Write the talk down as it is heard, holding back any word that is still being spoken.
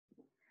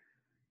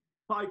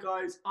Hi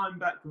guys, I'm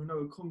back with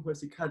another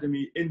Conquest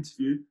Academy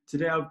interview.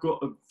 Today I've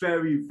got a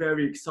very,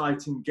 very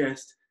exciting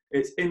guest.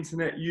 It's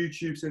internet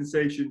YouTube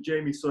sensation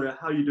Jamie Sawyer.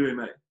 How you doing,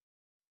 mate?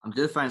 I'm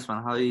good, thanks,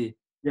 man. How are you?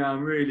 Yeah,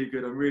 I'm really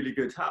good. I'm really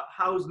good.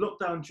 How's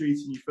lockdown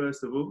treating you,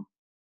 first of all?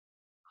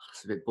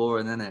 It's a bit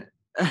boring, isn't it?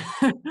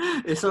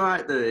 It's all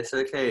right though. It's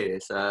okay.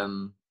 It's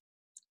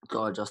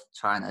gotta just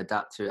try and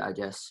adapt to it, I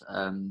guess.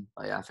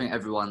 But yeah, I think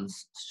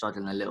everyone's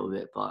struggling a little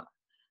bit, but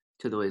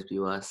could always be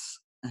worse.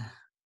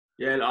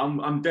 Yeah,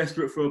 I'm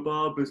desperate for a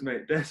barber's,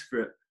 mate.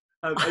 Desperate.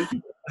 Are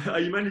you are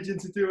you managing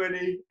to do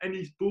any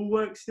ball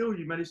work still?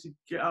 You managed to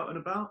get out and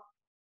about?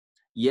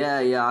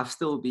 Yeah. I've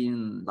still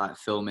been like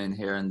filming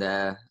here and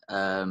there.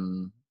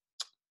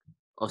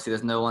 Obviously,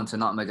 there's no one to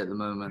nutmeg at the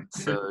moment,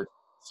 so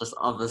it's just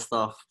other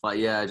stuff. But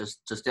yeah,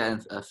 just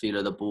getting a feel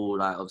of the ball,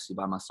 like obviously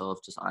by myself,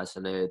 just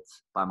isolated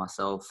by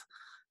myself.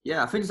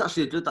 Yeah, I think it's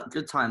actually a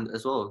good time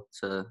as well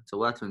to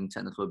work on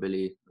technical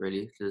ability,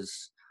 really,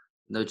 because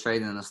no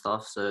training and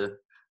stuff, so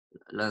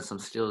learn some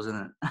skills in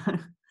it. I'm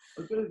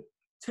gonna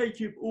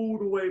take you all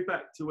the way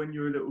back to when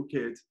you were a little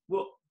kid.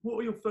 What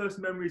were your first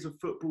memories of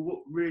football? What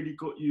really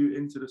got you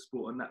into the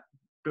sport and that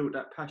built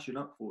that passion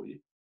up for you?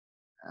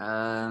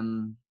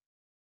 um,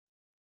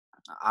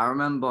 I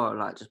remember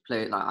like just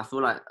play like I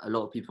feel like a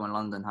lot of people in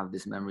London have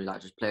this memory like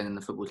just playing in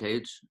the football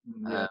cage,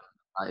 Yeah. um,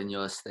 like in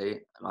your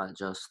estate, like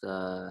just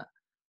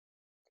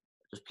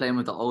playing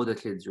with the older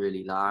kids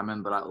really. Like I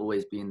remember like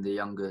always being the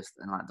youngest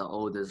and like the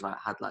olders like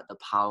had like the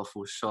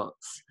powerful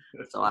shots.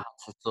 So I had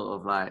to sort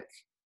of like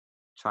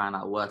try and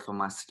like work on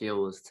my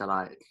skills to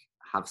like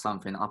have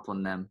something up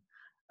on them.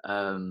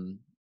 Um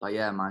but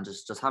yeah man,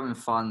 just having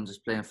fun,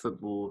 just playing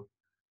football,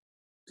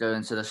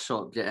 going to the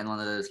shop, getting one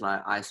of those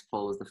like ice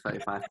poles, the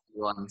 35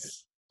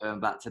 ones, going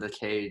back to the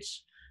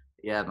cage.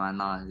 Yeah man,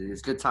 no,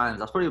 it's good times.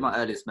 That's probably my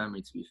earliest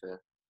memory to be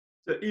fair.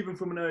 So even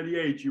from an early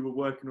age, you were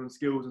working on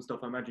skills and stuff.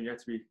 I imagine you had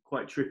to be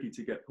quite tricky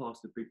to get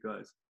past the big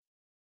guys.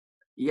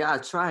 Yeah, I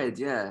tried,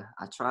 yeah.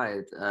 I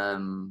tried.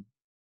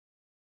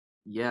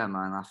 Yeah,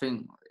 man. I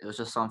think it was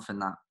just something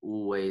that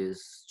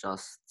always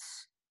just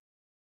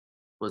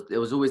was. It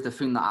was always the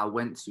thing that I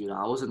went to. Like,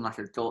 I wasn't like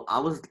a goal. I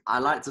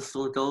like to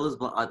score goals,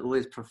 but I'd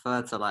always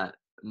prefer to like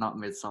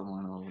nutmeg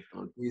someone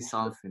or do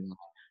something.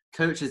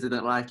 Coaches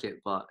didn't like it,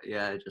 but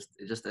yeah, it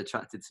just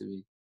attracted to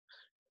me.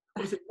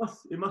 Obviously,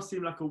 it must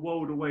seem like a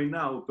world away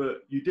now,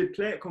 but you did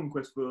play at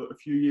Conquest for a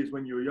few years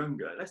when you were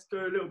younger. Let's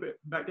go a little bit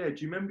back there.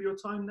 Do you remember your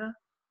time there?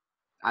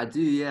 I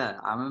do,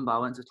 yeah. I remember I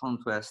went to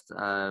Conquest.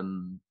 I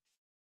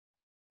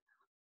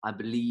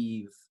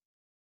believe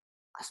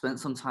I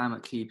spent some time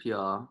at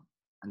QPR,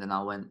 and then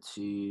I went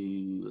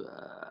to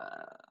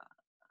I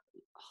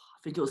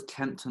think it was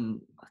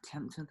Kempton.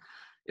 Kempton.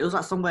 It was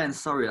like somewhere in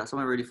Surrey, like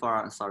somewhere really far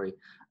out in Surrey.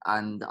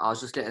 And I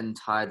was just getting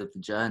tired of the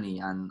journey,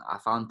 and I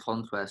found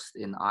Conquest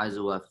in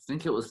Isleworth. I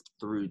think it was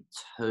through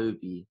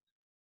Toby.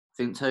 I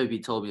think Toby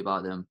told me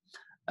about them.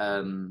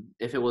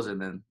 If it wasn't,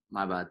 then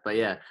my bad. But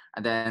yeah,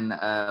 and then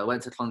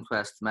went to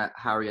Conquest, met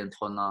Harry and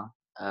Tonna,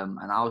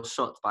 and I was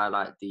shocked by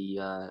like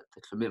the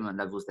commitment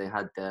levels they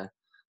had there.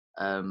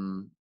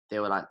 They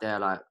were like there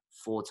like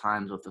 4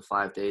 times of the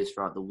 5 days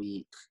throughout the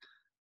week,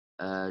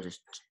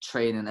 just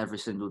training every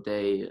single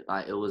day.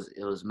 Like it was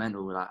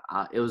mental. Like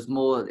it was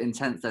more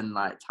intense than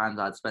like times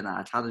I'd spent at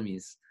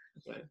academies.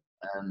 Okay.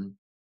 Um,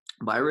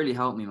 but it really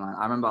helped me, man.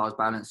 I remember I was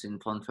balancing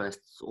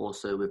contests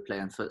also with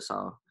playing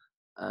futsal.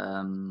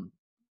 Um,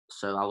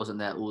 so I wasn't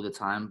there all the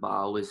time, but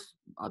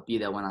I'd be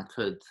there when I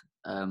could.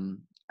 And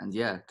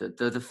yeah,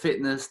 the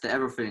fitness, the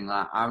everything.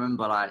 Like I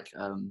remember like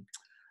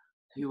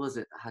who was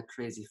it that had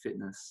crazy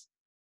fitness?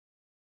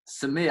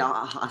 Samir,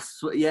 I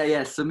swear,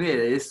 yeah, Samir,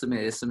 it is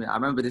Samir. I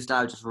remember this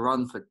guy would just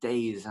run for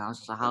days, and I was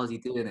just like, how's he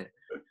doing it?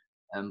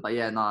 But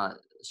yeah, no,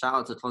 shout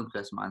out to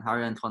Conquest, man.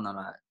 Harry and Ton are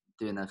like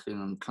doing their thing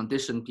and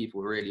condition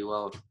people really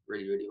well,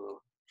 really, really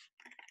well.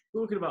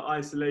 Talking about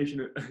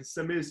isolation,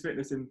 Samir's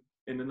fitness in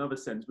another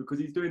sense because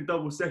he's doing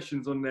double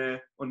sessions on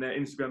their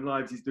Instagram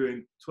lives. He's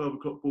doing 12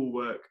 o'clock ball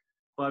work,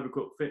 5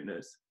 o'clock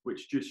fitness,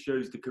 which just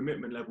shows the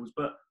commitment levels.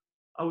 But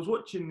I was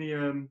watching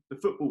the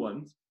football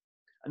ones,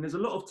 and there's a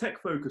lot of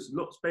tech focus,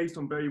 lots based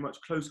on very much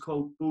close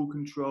call ball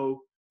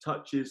control,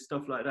 touches,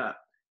 stuff like that.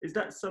 Is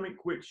that something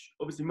which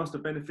obviously must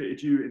have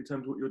benefited you in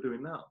terms of what you're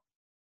doing now?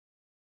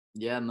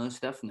 Yeah,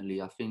 most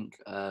definitely. I think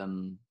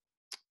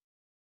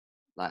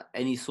like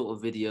any sort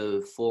of video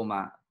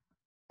format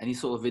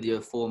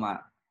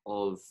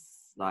of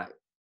like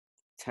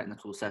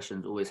technical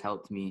sessions always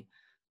helped me.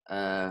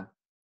 Uh,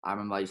 I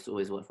remember I used to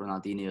always watch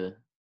Ronaldinho,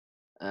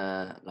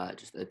 like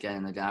just again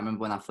and again. I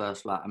remember when I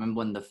remember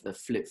when the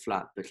flip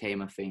flap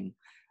became a thing,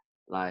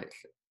 like,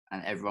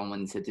 and everyone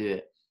wanted to do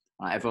it.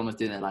 Like, everyone was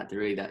doing it like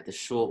the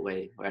short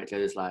way where it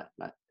goes like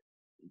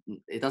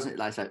it doesn't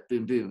like it's like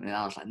boom boom. And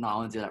I was like, no, I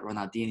want to do like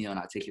Ronaldinho and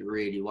like take it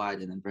really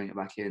wide and then bring it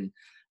back in.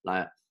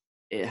 Like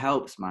it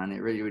helps, man.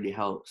 It really really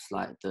helps.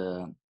 But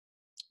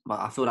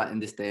I feel like in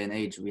this day and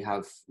age we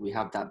have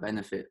that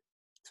benefit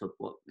to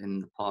what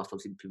in the past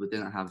obviously people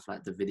didn't have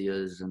like the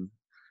videos and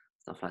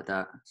stuff like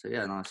that. So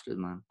yeah, no, it's good,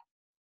 man.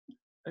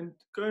 And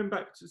going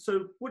back to,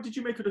 so what did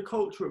you make of the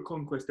culture at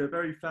Conquest? They're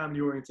very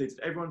family orientated.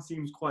 Everyone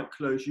seems quite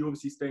close. You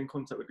obviously stay in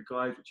contact with the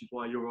guys, which is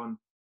why you're on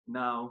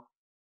now.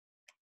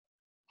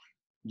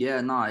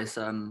 Yeah, no, it's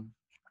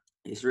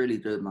really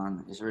good,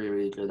 man. It's really,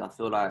 really good. I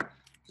feel like,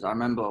 'cause I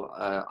remember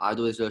I'd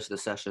always go to the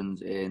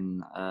sessions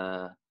in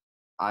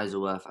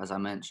Isleworth, as I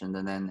mentioned,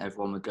 and then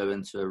everyone would go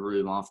into a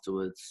room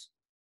afterwards.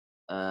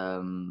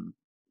 Um,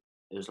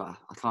 it was like,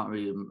 I can't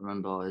really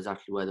remember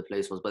exactly where the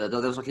place was, but there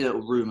was like a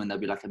little room and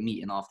there'd be like a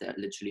meeting after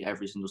literally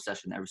every single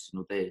session, every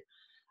single day.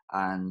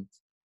 And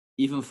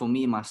even for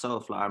me,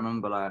 myself, like I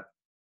remember like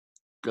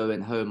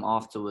going home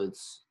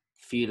afterwards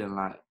feeling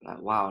like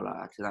wow, like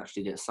I can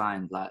actually get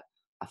signed. Like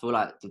I feel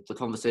like the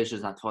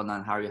conversations that Tonna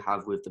and Harry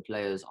have with the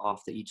players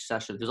after each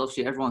session, because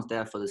obviously everyone's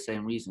there for the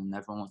same reason.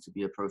 Everyone wants to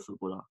be a pro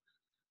footballer.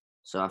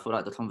 So I feel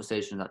like the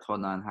conversations that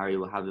Tonna and Harry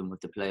were having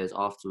with the players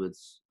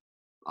afterwards,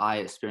 I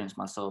experienced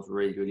myself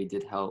really, really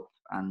did help.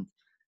 And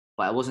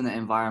but it wasn't an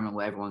environment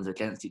where everyone's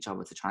against each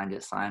other to try and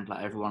get signed.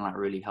 Like everyone like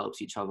really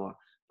helps each other.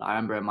 Like, I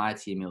remember in my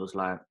team it was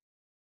like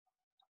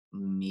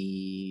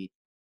me,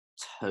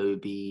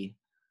 Toby,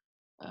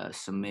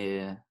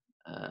 Samir,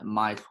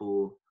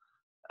 Michael,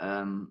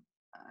 um,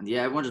 and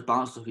yeah, everyone just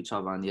bounced off each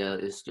other, and yeah,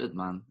 it's good,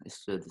 man.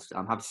 It's good.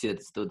 I'm happy to see that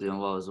it's still doing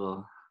well as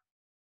well.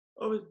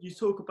 Oh, you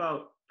talk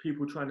about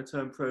people trying to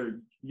turn pro.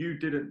 You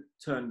didn't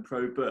turn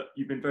pro, but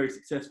you've been very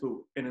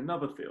successful in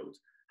another field.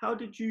 How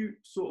did you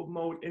sort of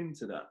mold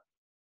into that?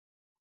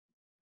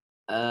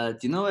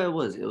 Do you know what it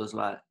was? It was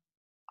like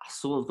I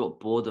sort of got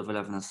bored of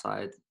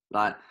 11-a-side.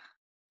 Like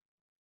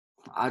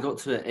I got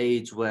to an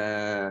age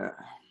where,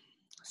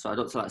 so I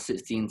got to like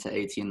 16 to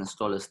 18, the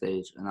scholar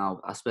stage, and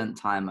I spent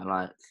time at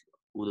like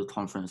all the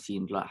conference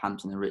teams like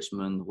Hampton and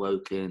Richmond,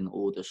 Woking,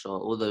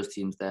 Aldershot, all those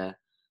teams there.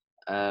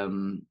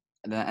 And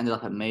then I ended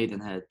up at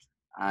Maidenhead,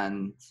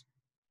 and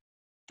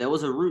there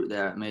was a route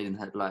there at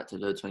Maidenhead, like to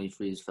go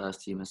 23s,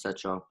 first team,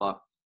 etc. But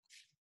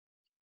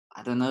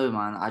I don't know,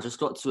 man. I just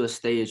got to a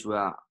stage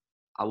where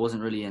I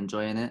wasn't really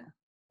enjoying it.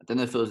 I don't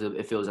know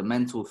if it was a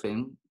mental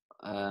thing.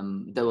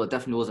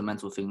 Definitely was a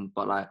mental thing,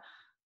 but like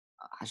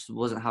I just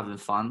wasn't having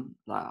fun.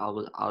 Like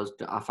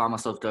I found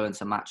myself going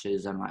to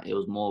matches and like it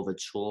was more of a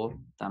chore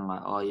than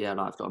like, oh yeah,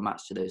 like I've got a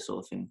match today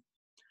sort of thing.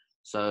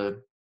 So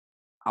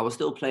I was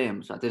still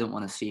playing, so I didn't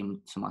want to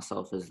seem to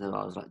myself as though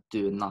I was like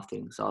doing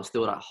nothing. So I was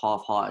still like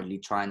half-heartedly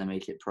trying to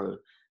make it pro.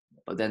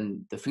 But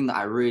then the thing that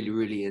I really,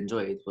 really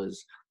enjoyed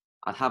was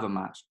I'd have a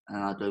match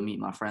and I'd go meet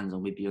my friends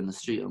and we'd be on the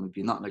street and we'd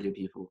be nutmegging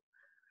people.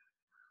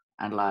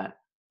 And like,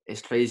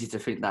 it's crazy to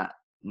think that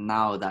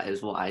now that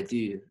is what I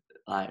do,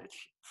 like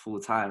full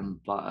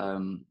time. But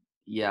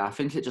yeah, I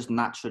think it just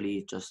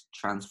naturally just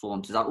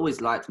transformed. Because I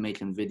always liked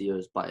making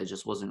videos, but it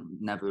just it was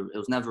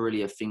never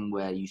really a thing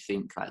where you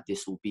think like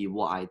this will be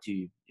what I do.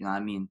 You know what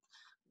I mean?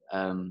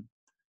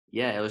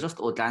 Yeah, it was just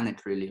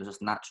organic, really. It was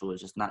just natural. It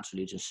just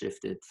naturally just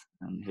shifted,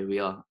 and here we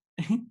are.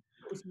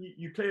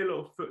 You play a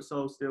lot of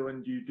futsal still,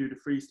 and you do the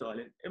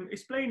freestyling.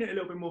 Explain it a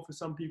little bit more for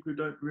some people who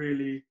don't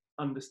really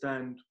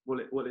understand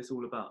what it's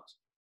all about.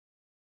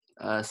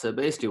 So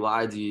basically, what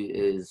I do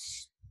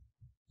is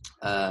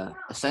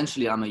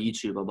essentially I'm a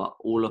YouTuber, but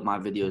all of my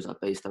videos are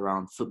based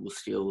around football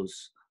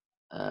skills,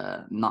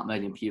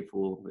 nutmegging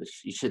people,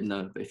 which you should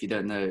know, but if you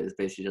don't know, it's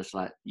basically just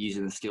like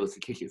using the skills to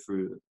kick it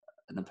through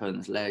an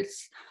opponent's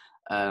legs.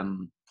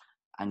 And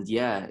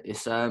yeah,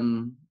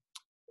 to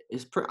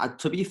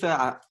be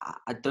fair,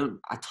 I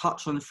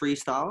touch on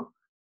freestyle,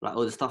 like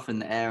all the stuff in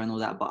the air and all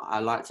that, but I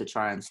like to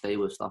try and stay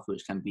with stuff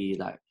which can be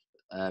like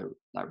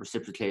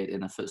reciprocated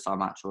in a futsal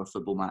match or a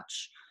football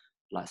match,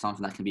 like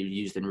something that can be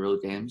used in real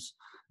games.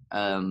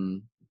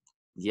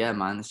 Yeah,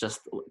 man, it's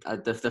just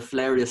the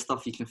flairiest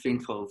stuff you can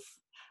think of.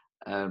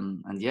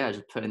 And yeah,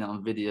 just putting it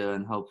on video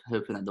and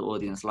hoping that the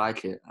audience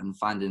like it and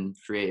finding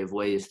creative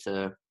ways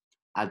to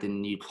add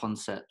in new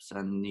concepts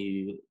and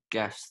new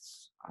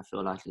guests, I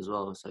feel like, as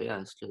well. So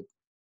yeah, it's good.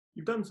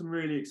 You've done some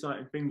really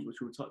exciting things, which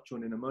we'll touch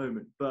on in a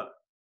moment, but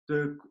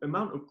the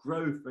amount of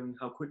growth and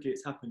how quickly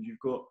it's happened, you've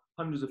got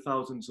hundreds of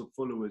thousands of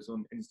followers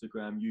on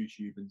Instagram,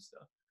 YouTube and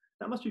stuff.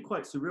 That must be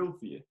quite surreal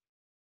for you.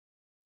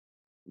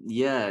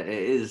 Yeah, it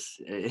is.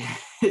 It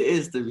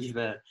is, to be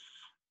fair.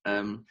 I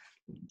thought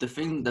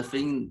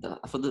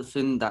the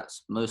thing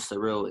that's most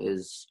surreal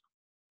is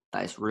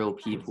that it's real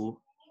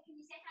people.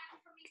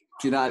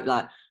 Do you know,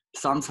 like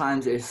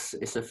sometimes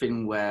it's a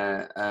thing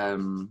where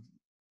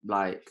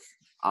like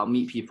I'll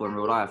meet people in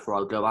real life or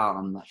I'll go out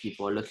and like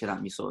people are looking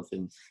at me sort of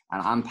thing,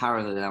 and I'm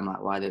paranoid and I'm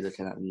like, why are they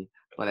looking at me?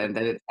 But then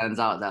it turns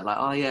out that like,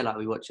 oh yeah, like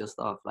we watch your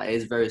stuff. Like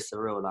it's very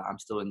surreal. Like I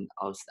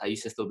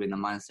used to still be in the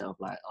mindset of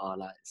like, oh,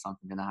 like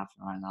something gonna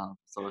happen right now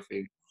sort of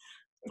thing.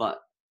 But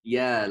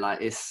yeah,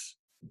 like it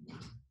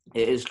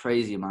is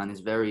crazy, man.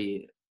 It's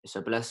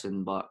a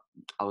blessing, but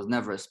I was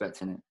never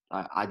expecting it.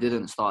 Like I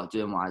didn't start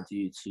doing what I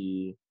do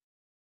to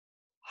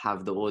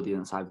have the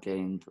audience I've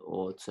gained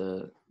or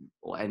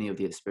any of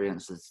the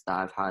experiences that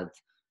I've had.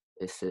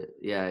 It's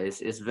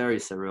very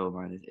surreal,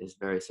 man. It's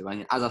very surreal.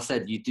 And as I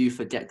said, you do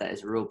forget that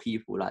it's real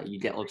people. Like you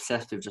get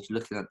obsessed with just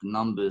looking at the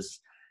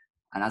numbers,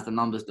 And as the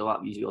numbers go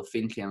up, you're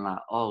thinking like,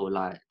 oh,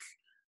 like,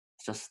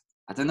 it's just,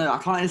 I don't know, I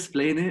can't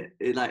explain it.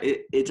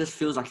 It just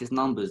feels like it's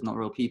numbers, not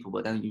real people.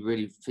 But then you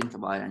really think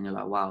about it and you're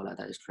like, wow, like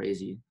that is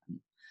crazy.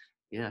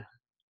 Yeah.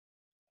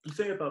 You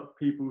say about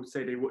people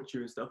say they watch you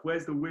and stuff.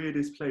 Where's the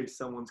weirdest place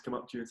someone's come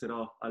up to you and said,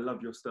 "Oh, I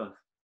love your stuff"?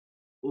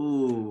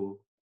 Ooh.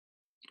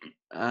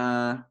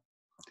 Do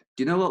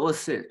you know what was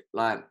sick?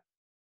 Like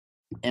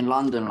in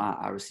London, like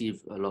I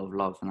receive a lot of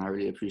love and I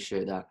really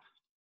appreciate that.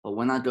 But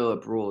when I go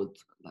abroad,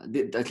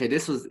 like, okay,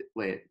 this is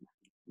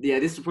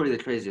probably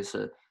the craziest.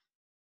 So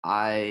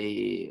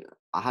I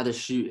had a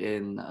shoot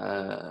in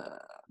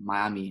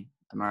Miami,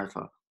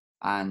 America,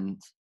 and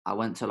I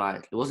went to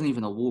like, it wasn't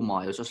even a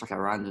Walmart, it was just like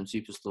a random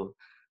superstore.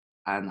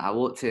 And I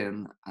walked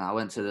in and I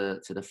went to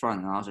the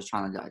front and I was just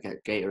trying to like,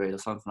 get Gatorade or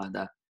something like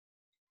that.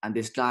 And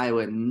this guy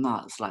went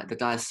nuts. Like the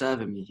guy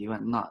serving me, he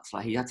went nuts.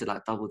 Like he had to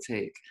like double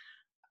take.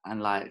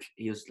 And like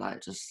he was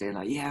like just saying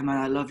like, yeah man,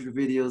 I love your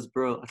videos,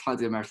 bro. I can't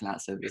do American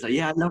accent. He's like,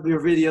 yeah, I love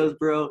your videos,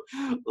 bro.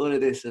 All of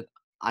this. And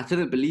I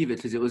couldn't believe it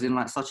because it was in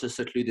like such a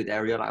secluded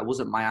area. Like it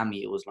wasn't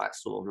Miami. It was like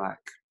sort of like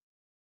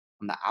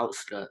on the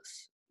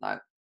outskirts. Like,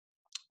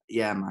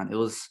 yeah, man. It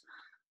was.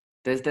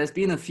 There's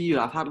been a few.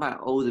 I've had like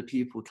older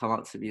people come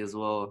up to me as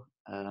well.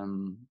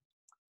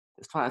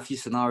 There's quite a few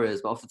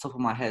scenarios, but off the top of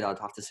my head, I'd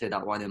have to say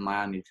that one in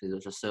Miami because it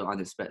was just so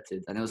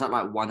unexpected, and it was at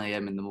like 1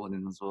 a.m. in the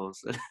morning as well.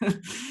 So.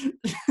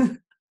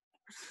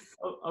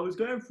 I was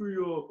going through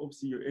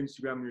your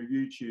Instagram and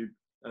your YouTube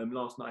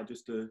last night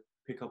just to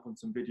pick up on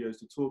some videos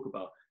to talk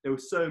about. There were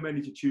so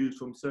many to choose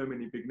from, so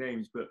many big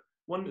names, but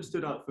one that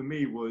stood out for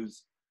me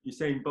was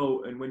Usain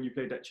Bolt, and when you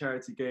played that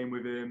charity game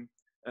with him,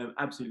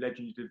 absolute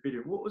legend. You did a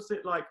video. What was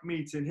it like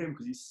meeting him?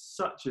 Because he's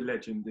such a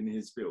legend in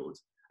his field,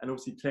 and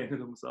obviously playing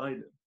alongside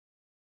him.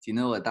 Do you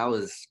know what? That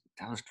was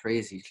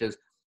crazy because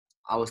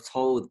I was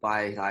told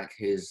by like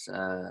his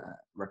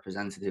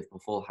representative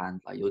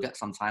beforehand, like you'll get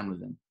some time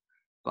with him.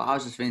 But I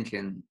was just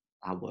thinking,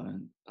 I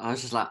won't. I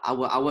was just like, I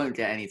won't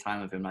get any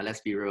time with him. Like,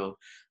 let's be real.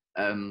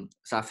 So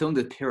I filmed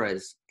with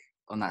Pires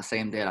on that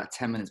same day, like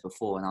 10 minutes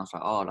before, and I was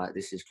like, oh, like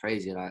this is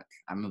crazy. Like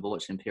I remember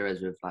watching Pires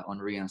with like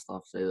Henri and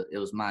stuff, so it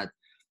was mad.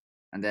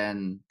 And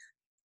then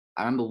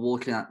I remember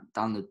walking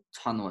down the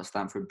tunnel at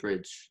Stamford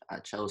Bridge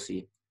at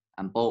Chelsea,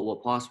 and Bolt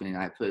walked past me and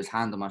like put his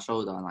hand on my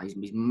shoulder, and like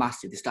he's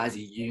massive. This guy's a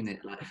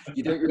unit. Like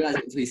you don't realize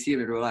it until you see him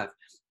in real life.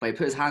 But he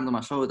put his hand on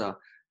my shoulder,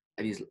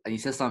 and he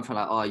said something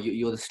like, "Oh,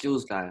 you're the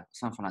skills guy," or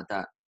something like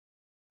that.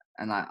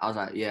 And I was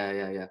like,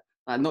 yeah.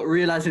 Like not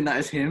realizing that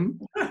it's him.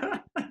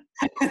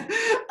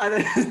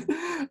 and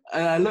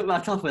I looked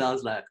back up and I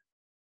was like,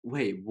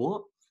 wait,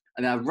 what?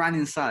 And then I ran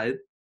inside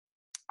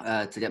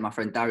to get my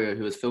friend Dario,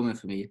 who was filming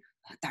for me.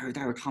 Like,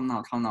 Dario, come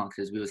now,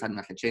 because we was having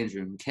like a change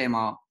room. We came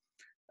out,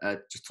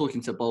 just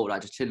talking to Bolt,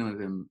 like just chilling with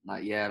him.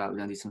 Like, yeah, like we're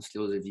gonna do some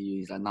skills with you.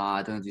 He's like, nah,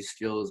 I don't do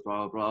skills,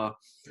 blah blah.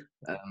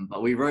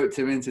 But we roped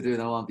him into doing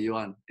the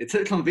 1v1. It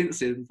took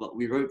convincing, but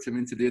we roped him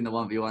into doing the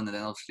 1v1, and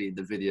then obviously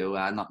the video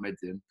where I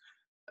nutmegged him.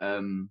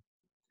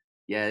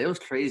 Yeah, it was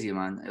crazy,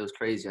 man. It was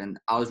crazy, and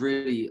I was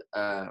really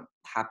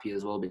happy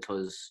as well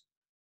because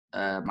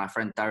my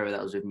friend Dario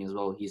that was with me as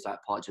well, he's like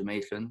part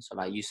Jamaican, so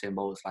like Usain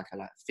Bolt was like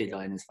a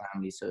figure in his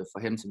family. So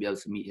for him to be able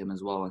to meet him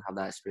as well and have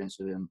that experience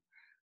with him,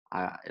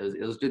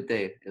 it was a good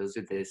day. It was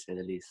a good day to say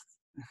the least.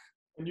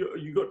 And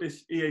you got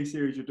this EA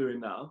series you're doing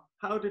now.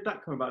 How did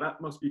that come about?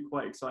 That must be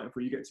quite exciting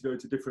for you. You get to go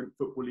to different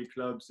football league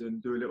clubs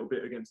and do a little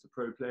bit against the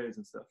pro players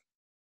and stuff.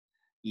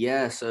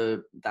 Yeah,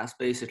 so that's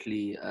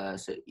basically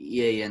so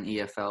EA and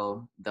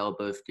EFL.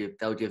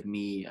 They'll give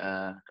me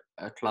a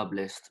club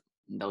list.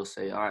 They'll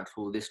say, all right,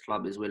 cool. This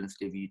club is willing to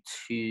give you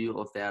 2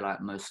 of their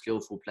like most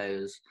skillful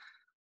players,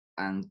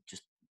 and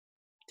just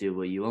do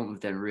what you want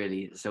with them,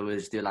 really. So we'll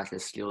just do like a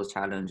skills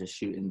challenge, a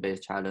shooting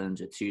based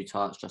challenge, a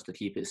 2-touch, just to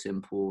keep it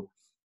simple.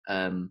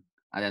 And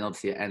then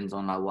obviously it ends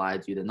on like why I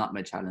do the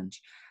nutmeg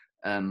challenge.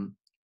 And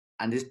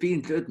it's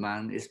been good,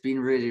 man. It's been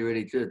really,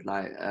 really good.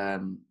 Like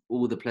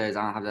all the players,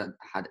 I haven't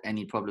had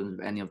any problems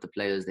with any of the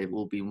players. They've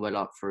all been well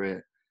up for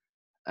it.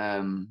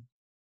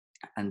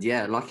 And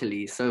yeah,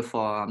 luckily so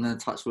far, I'm gonna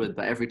touch wood,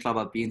 but every club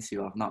I've been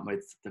to, I've not made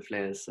the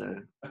players. So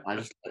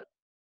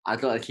I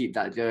got to keep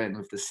that going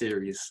with the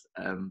series.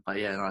 But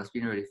yeah, no, it's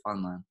been really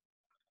fun, man.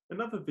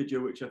 Another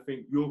video which I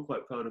think you're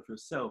quite proud of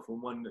yourself,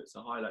 and one that's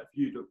a highlight for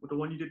you, the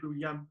one you did with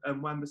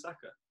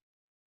Wan-Bissaka.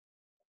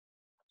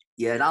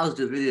 Yeah, that was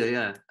the video.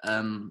 Yeah,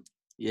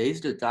 yeah, he's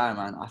a good guy,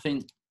 man. I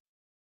think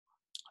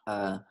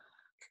that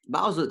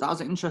was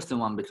an interesting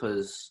one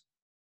because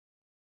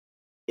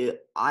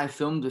I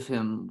filmed with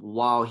him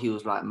while he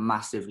was like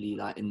massively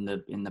like in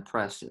the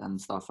press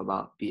and stuff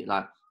about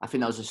like I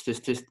think that was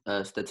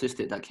a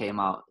statistic that came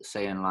out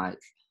saying like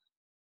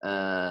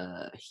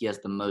he has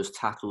the most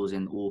tackles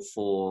in all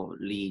 4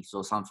 leagues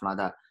or something like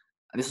that.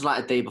 And this was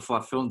like a day before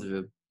I filmed with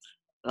him.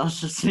 I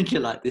was just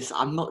thinking like this.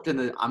 I'm not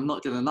gonna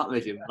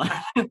nutmeg him.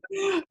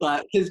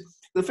 Like, because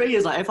the thing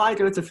is, like, if I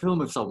go to film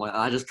with someone and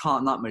I just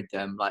can't nutmeg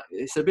them, like,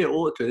 it's a bit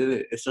awkward, isn't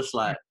it? It's just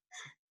like,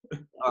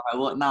 all right,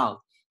 what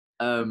now?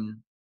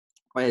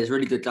 But yeah, he's a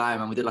really good guy,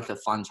 man. We did like a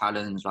fun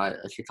challenge, like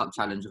a kick up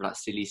challenge with like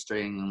silly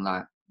string and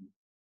like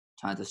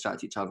trying to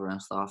distract each other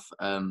and stuff.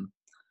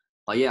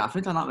 But yeah, I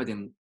think I met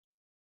him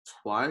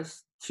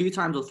twice, 2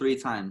 times or 3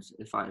 times,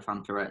 if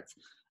I'm correct.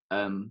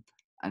 And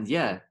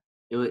yeah,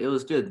 it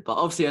was good. But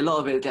obviously, a lot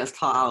of it gets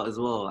cut out as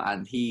well.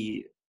 And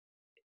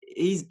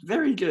he's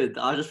very good.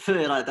 I'll just put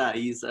it like that.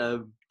 He's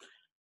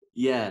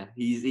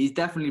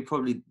definitely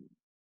probably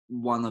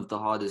one of the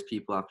hardest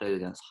people I've played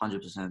against,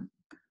 100%.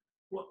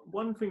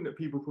 One thing that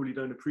people probably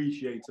don't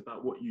appreciate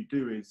about what you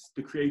do is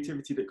the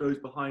creativity that goes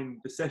behind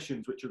the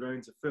sessions which you're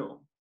going to film.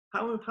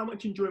 How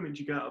much enjoyment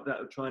do you get out of that,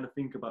 of trying to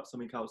think about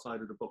something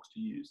outside of the box to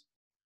use?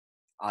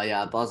 Oh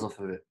yeah, I buzz off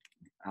of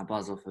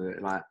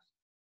it. Like,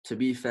 to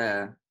be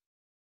fair,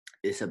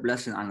 it's a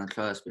blessing and a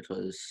curse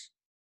because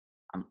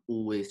I'm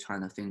always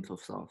trying to think of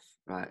stuff.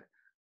 Like,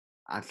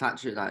 I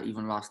catch it, like,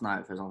 even last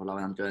night, for example, like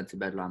when I'm going to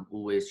bed, like, I'm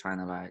always trying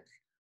to like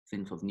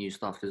think of new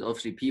stuff, because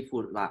obviously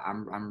people, like,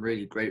 I'm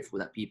really grateful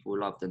that people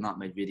love the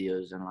nutmeg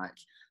videos and like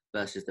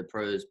versus the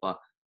pros, but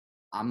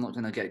I'm not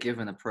gonna get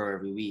given a pro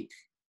every week.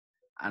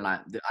 And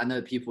like, I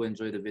know people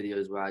enjoy the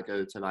videos where I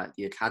go to like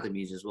the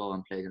academies as well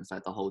and play against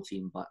like the whole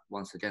team, but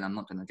once again, I'm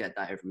not gonna get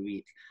that every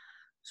week.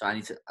 So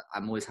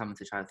I'm always having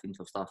to try to think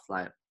of stuff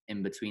like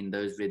in between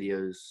those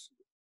videos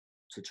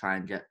to try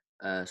and get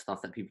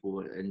stuff that people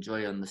will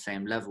enjoy on the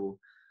same level.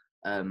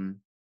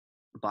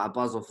 But I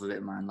buzz off of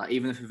it, man. Like,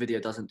 even if a video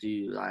doesn't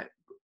do like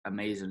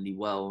amazingly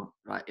well,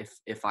 like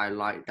if I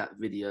like that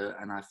video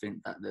and I think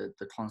that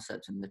the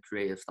concept and the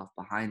creative stuff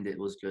behind it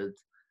was good,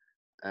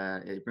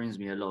 it brings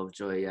me a lot of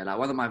joy. Yeah, like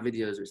one of my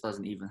videos which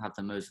doesn't even have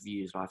the most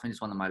views, like, I think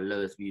it's one of my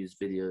lowest views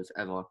videos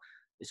ever.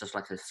 It's just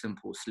like a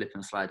simple slip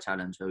and slide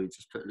challenge where we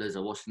just put loads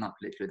of washing up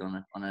liquid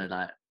on a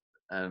like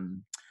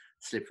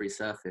slippery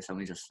surface, and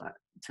we just like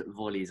took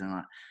volleys and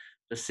like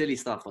just silly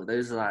stuff. Like,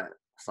 those are like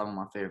some of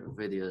my favorite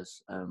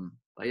videos.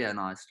 But yeah,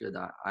 no, it's good.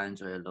 I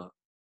enjoy it a lot.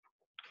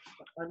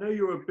 I know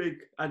you're a big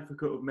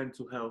advocate of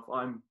mental health.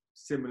 I'm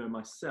similar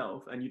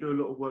myself, and you do a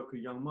lot of work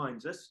with young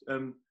minds. Let's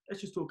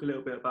just talk a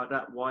little bit about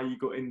that, why you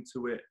got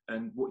into it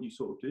and what you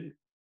sort of do.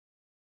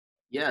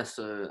 Yeah,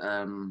 so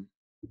I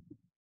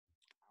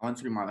went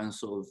through my own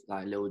sort of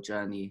like little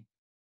journey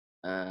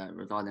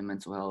regarding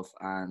mental health,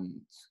 and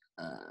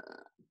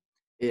uh,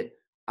 it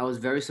I was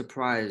very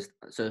surprised.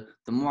 So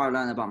the more I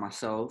learned about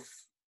myself,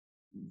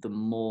 the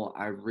more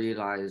I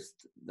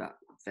realized that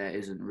there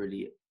isn't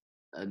really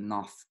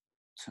enough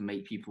to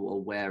make people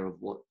aware of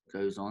what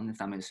goes on, if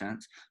that makes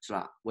sense. So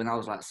like when I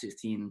was like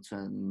 16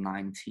 to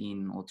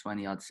 19 or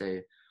 20, I'd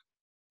say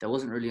there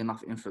wasn't really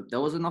enough info. There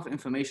was enough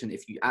information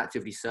if you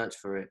actively search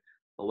for it,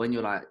 but when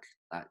you're like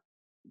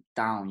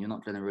down, you're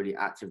not going to really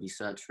actively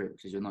search for it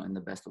because you're not in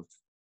the best of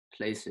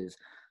places.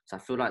 So I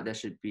feel like there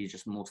should be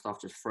just more stuff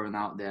just thrown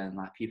out there, and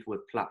like people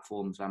with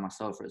platforms like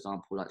myself, for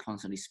example, like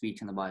constantly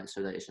speaking about it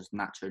so that it's just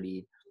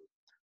naturally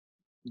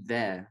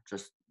there,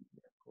 just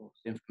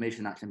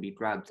information that can be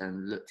grabbed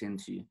and looked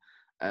into.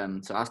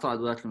 So I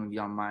started working with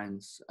young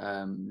minds,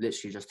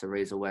 literally just to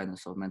raise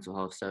awareness of mental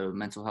health. So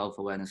Mental Health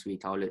Awareness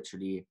Week, I'll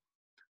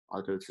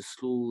go to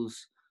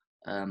schools.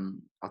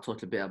 I'll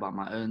talk a bit about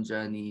my own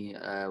journey,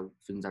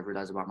 things I've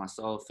realized about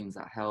myself, things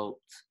that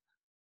helped,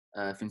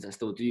 things that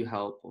still do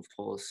help, of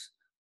course.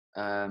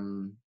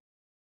 And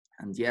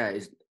yeah,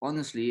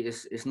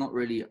 it's not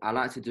really. I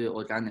like to do it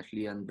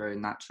organically and very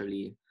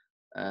naturally.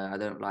 I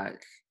don't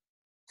like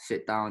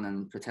sit down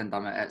and pretend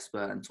I'm an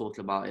expert and talk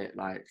about it,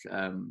 like,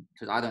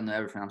 because I don't know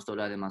everything. I'm still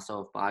learning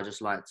myself, but I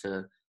just like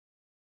to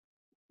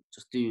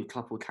just do a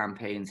couple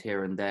campaigns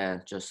here and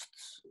there, just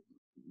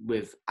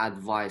with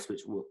advice,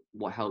 which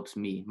what helps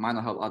me might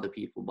not help other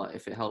people, but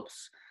if it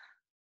helps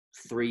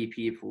 3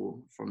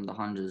 people from the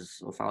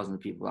hundreds or thousands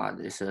of people,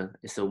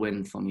 it's a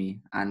win for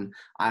me. And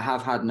I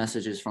have had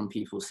messages from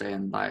people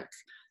saying like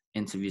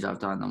interviews I've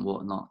done and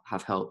whatnot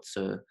have helped.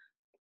 So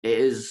it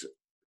is,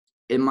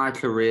 in my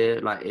career,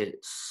 like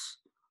it's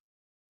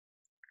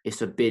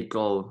a big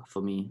goal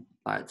for me,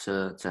 like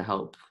to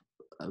help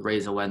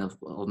raise awareness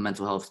of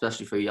mental health,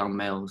 especially for young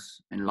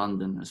males in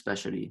London,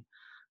 especially.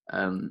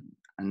 And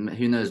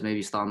who knows,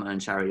 maybe start my own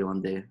charity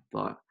one day,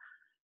 but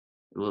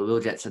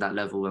we'll get to that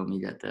level when we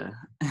get there.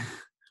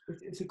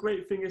 It's a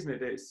great thing, isn't it,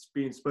 that it's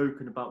being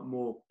spoken about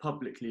more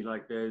publicly.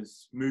 Like,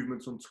 there's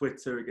movements on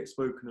Twitter, it gets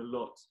spoken a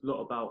lot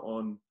about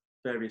on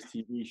various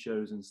TV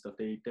shows and stuff.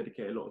 They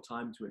dedicate a lot of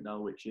time to it now,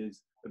 which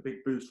is a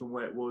big boost from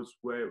where it was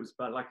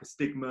about like a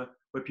stigma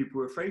where people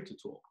were afraid to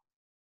talk.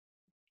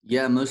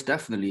 Yeah, most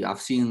definitely.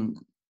 I've seen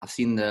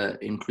the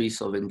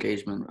increase of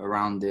engagement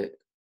around it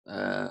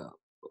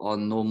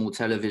on normal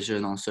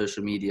television, on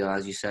social media,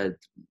 as you said,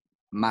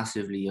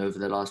 massively over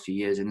the last few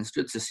years, and it's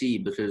good to see,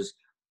 because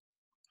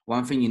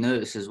one thing you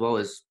notice as well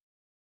is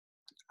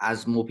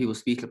as more people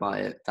speak about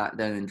it, that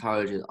then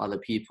encourages other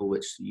people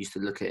which used to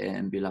look at it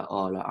and be like,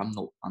 oh, like I'm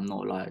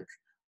not like,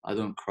 I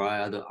don't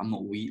cry, I'm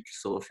not weak,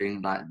 sort of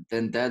thing. Like,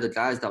 then they're the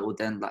guys that will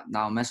then like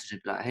now message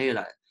and be like, hey,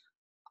 like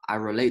I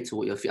relate to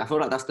what you're feeling. I feel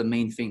like that's the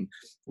main thing.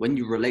 When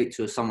you relate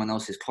to someone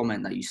else's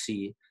comment that you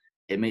see,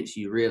 it makes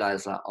you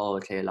realize like, oh,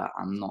 okay, like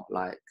I'm not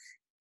like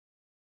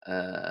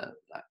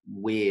like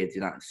weird,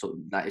 you know, sort of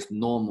like it's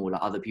normal,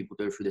 like other people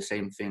go through the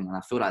same thing. And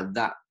I feel like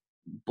that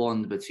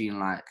bond between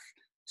like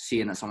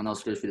seeing that someone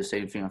else goes through the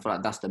same thing, I feel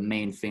like that's the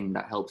main thing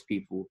that helps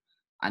people.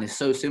 And it's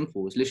so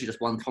simple. It's literally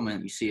just one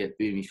comment, you see it,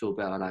 boom, you feel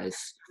better. Like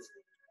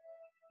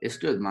it's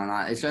good, man.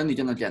 Like, it's only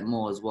gonna get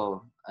more as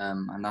well.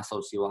 And that's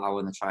obviously what I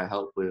want to try to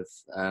help with.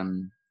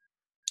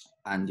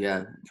 And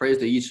yeah, praise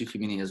the YouTube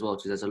community as well,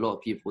 because there's a lot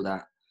of people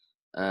that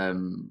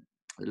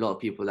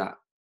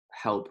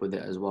help with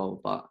it as well.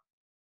 But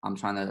I'm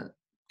trying to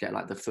get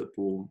like the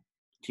football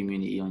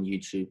community on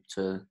YouTube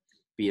to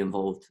be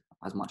involved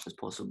as much as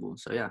possible.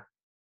 So yeah.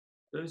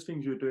 Those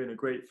things you're doing are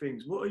great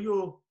things. What are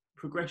your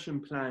progression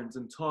plans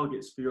and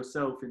targets for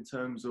yourself in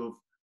terms of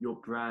your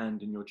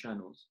brand and your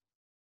channels?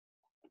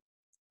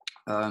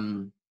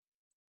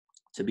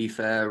 To be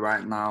fair,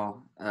 right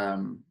now,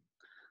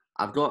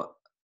 I've got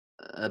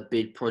a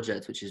big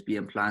project which is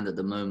being planned at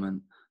the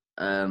moment,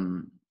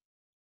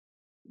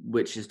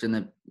 which is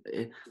gonna.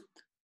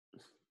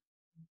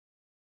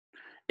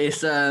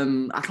 It's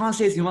I can't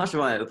say too much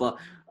about it, but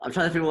I'm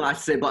trying to think what I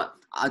should say. But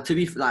to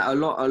be like a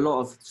lot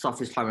of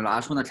stuff is coming. Like I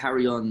just want to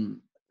carry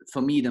on.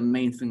 For me, the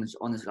main thing is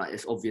honestly like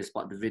it's obvious,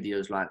 but the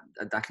videos like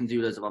I can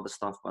do loads of other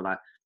stuff, but like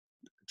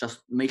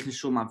just making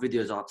sure my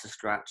videos are up to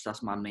scratch.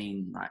 That's my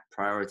main like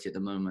priority at the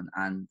moment.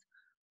 And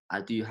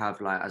I do have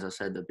like, as I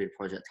said, a big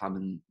project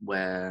coming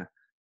where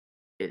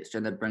it's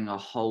going to bring a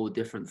whole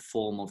different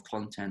form of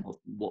content of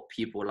what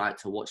people like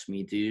to watch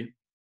me do.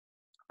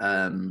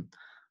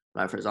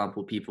 Like for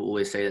example, people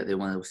always say that they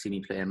want to see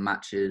me play in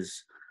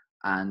matches,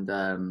 and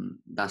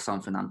that's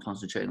something I'm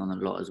concentrating on a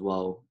lot as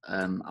well.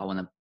 I want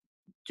to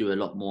do a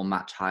lot more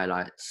match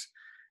highlights.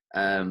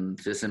 So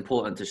it's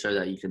important to show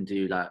that you can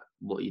do like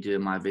what you do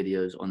in my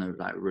videos on a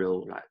like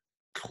real like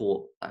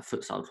court, like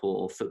futsal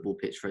court or football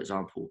pitch, for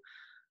example.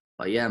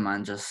 But yeah,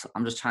 man,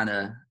 I'm just trying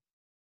to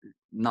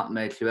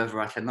nutmeg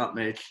whoever I can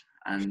nutmeg,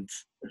 and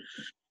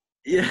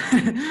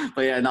yeah.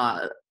 But yeah,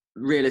 no,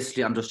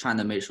 realistically, I'm just trying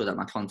to make sure that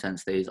my content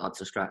stays up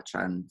to scratch,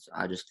 and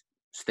I just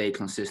stay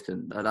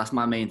consistent. That's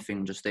my main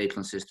thing. Just stay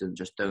consistent.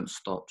 Just don't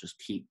stop. Just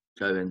keep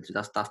going. So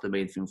that's the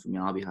main thing for me.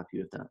 I'll be happy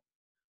with that.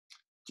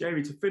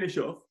 Jamie, to finish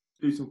off,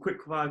 do some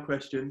quick fire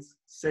questions.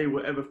 Say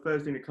whatever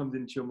first thing that comes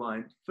into your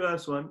mind.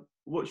 First one,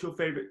 what's your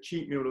favourite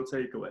cheat meal or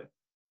takeaway?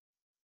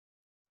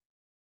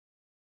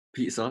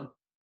 Pizza.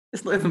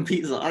 It's not even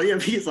pizza. Oh yeah,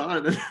 pizza. I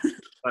don't know.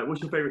 Right,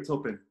 what's your favourite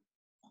topping?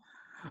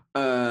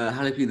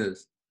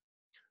 Jalapenos.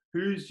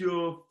 Who's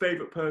your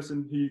favourite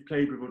person who you've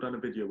played with or done a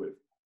video with?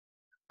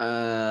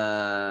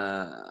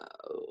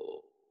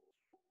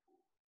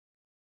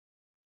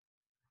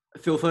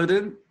 Phil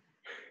Foden.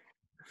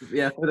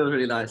 Yeah, Foden was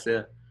really nice.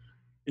 Yeah.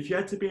 If you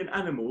had to be an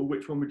animal,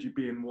 which one would you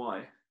be and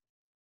why?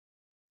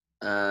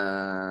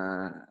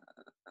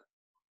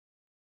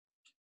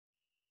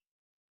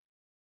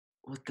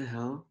 What the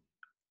hell?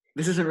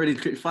 This isn't really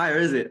quick fire,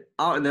 is it?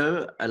 I don't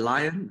know. A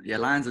lion? Yeah,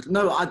 lions.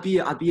 No, I'd be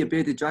a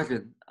bearded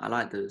dragon. I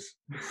like those.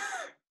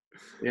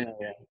 Yeah.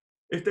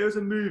 If there was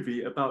a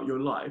movie about your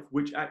life,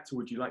 which actor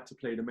would you like to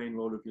play the main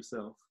role of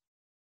yourself?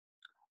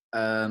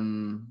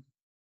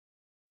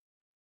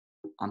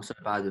 I'm so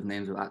bad with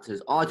names of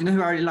actors. Oh, do you know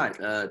who I really like?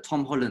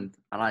 Tom Holland.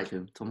 I like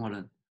him. Tom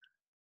Holland.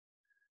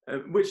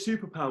 Which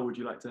superpower would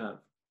you like to have?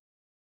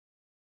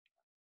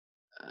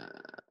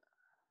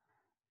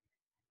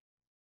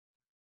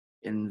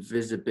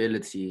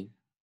 Invisibility.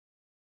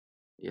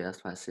 Yeah,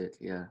 that's quite sick.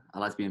 Yeah, I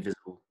like to be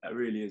invisible. That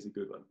really is a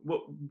good one.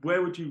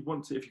 Where would you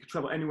want to, if you could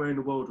travel anywhere in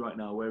the world right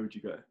now, where would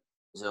you go?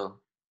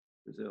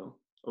 Brazil.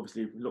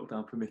 Obviously,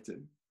 lockdown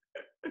permitting.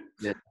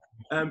 Yeah.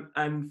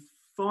 And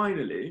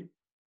finally,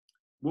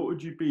 what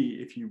would you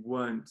be if you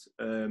weren't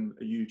a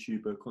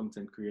YouTuber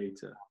content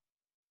creator?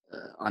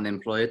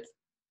 Unemployed.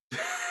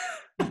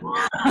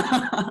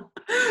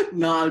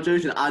 No, I'm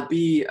joking. I'd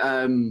be.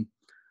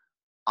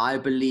 I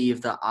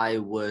believe that I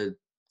would.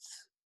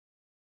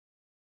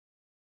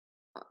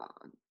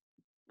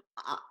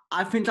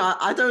 I think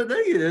I don't know.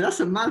 You know, that's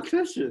a mad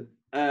question.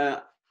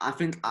 I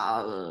think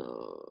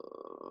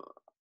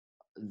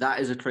that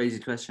is a crazy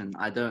question.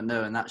 I don't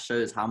know, and that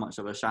shows how much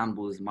of a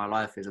shambles my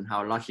life is and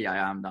how lucky I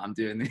am that I'm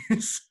doing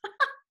this.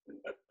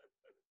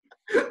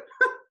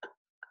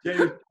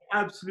 James,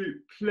 absolute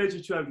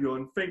pleasure to have you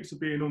on. Thanks for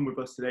being on with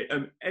us today.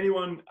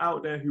 Anyone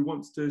out there who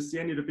wants to see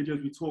any of the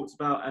videos we talked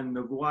about and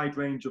the wide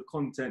range of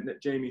content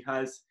that Jamie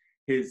has,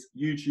 his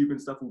YouTube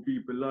and stuff will be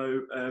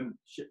below.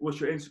 What's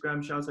your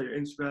Instagram? Shout out your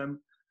Instagram.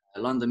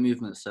 London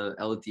Movement, so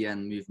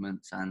LDN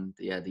Movements, and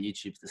yeah, the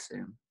YouTube's the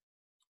same.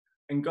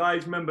 And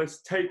guys, remember,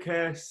 take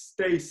care,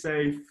 stay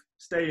safe,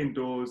 stay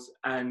indoors,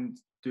 and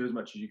do as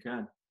much as you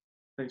can.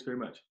 Thanks very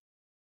much.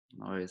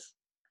 No worries.